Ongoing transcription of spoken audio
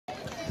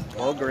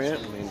Well, Grant,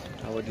 I mean,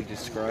 how would you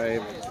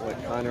describe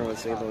what Conor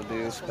was able to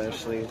do,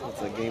 especially with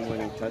the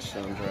game-winning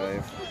touchdown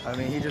drive? I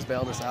mean, he just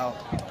bailed us out.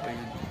 We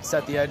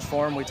set the edge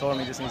for him. We told him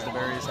he just needs to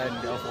bury his head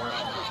and go for it.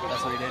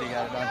 That's what he did. He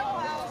got it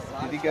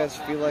done. Did you guys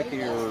feel like you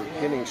were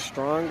getting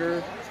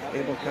stronger,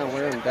 able to kind of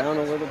wear him down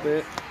a little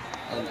bit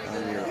on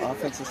your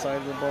offensive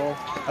side of the ball?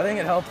 I think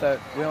it helped that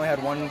we only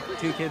had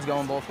two kids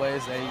going both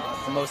ways.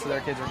 Most of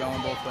their kids are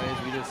going both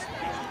ways.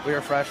 We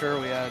were fresher.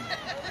 We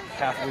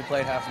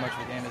played half as much of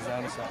the game as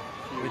them, so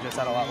we just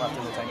had a lot left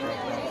in the tank.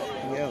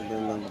 Yeah,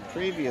 then on the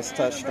previous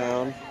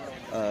touchdown,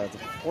 the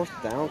fourth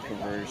down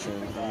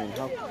conversion, I mean,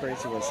 how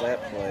crazy was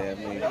that play? I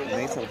mean,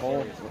 Nathan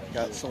Holt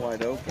got so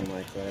wide open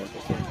like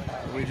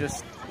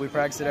that. We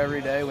practice it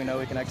every day. We know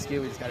we can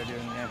execute. We just got to do it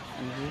in the game.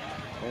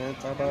 And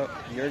talk about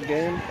your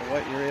game and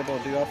what you're able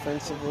to do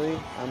offensively.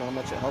 I don't know how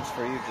much it helps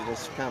for you to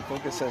just kind of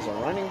focus as a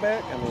running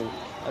back. I mean,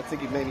 I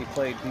think you maybe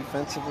played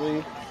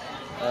defensively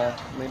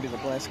maybe the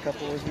last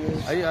couple of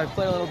years. I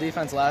played a little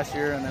defense last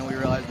year, and then we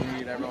realized we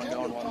needed everyone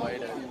going one way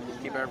to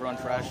keep everyone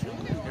fresh,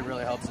 and it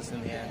really helps us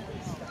in the end.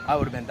 I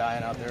would have been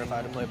dying out there if I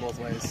had to play both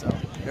ways, so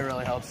it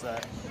really helps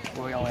that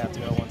we only have to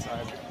go one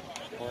side.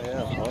 Well,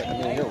 yeah, well,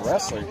 I mean, you're a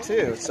wrestler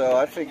too, so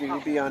I figured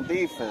you'd be on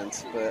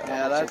defense. But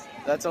yeah,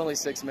 that's only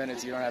 6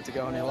 minutes. You don't have to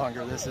go any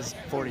longer. This is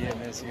 48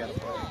 minutes. You got to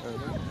play.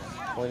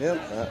 Well,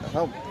 yeah,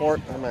 how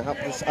important? I mean,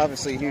 this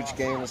obviously a huge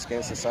game. This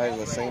against the side of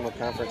the single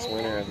conference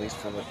winner, at least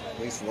for the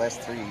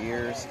last 3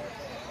 years.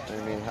 I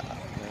mean,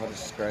 how to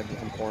describe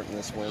how important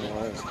this win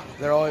was?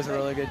 They're always a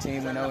really good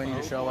team. We know we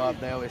need to show up.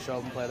 They always show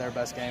up and play their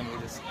best game. We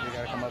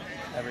got to come up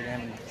every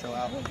game and show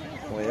out.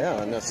 Well,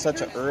 yeah, and it's so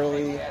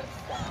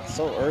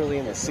early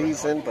in the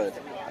season, but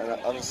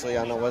obviously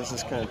I know what does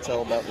this kind of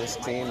tell about this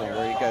team and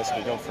where you guys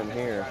can go from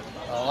here.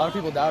 A lot of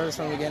people doubted us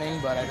from the beginning,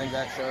 but I think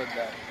that showed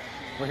that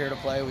we're here to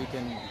play. We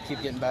can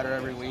keep getting better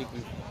every week.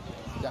 We've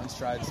gotten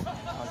strides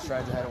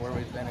ahead of where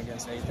we've been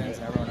against Athens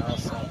and everyone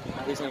else. So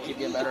we're just going to keep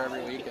getting better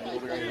every week, and we'll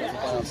be ready to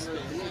go for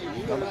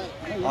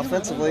playoffs.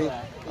 Offensively,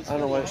 I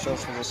don't know what it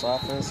shows for this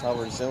offense, how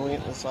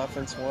resilient this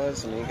offense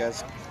was. I mean, you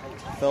guys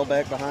fell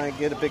back behind,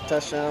 get a big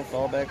touchdown,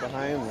 fall back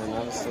behind, and then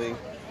obviously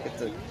get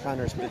the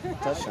Conor's big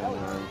touchdown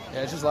run.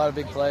 Yeah, it's just a lot of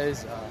big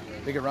plays.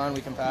 Bigger run,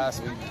 we can pass.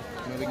 We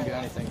can do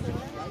anything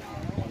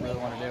we really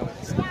want to do.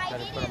 Just got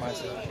to put our minds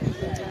to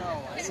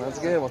it. Sounds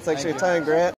good. Well, thanks for your time, Grant.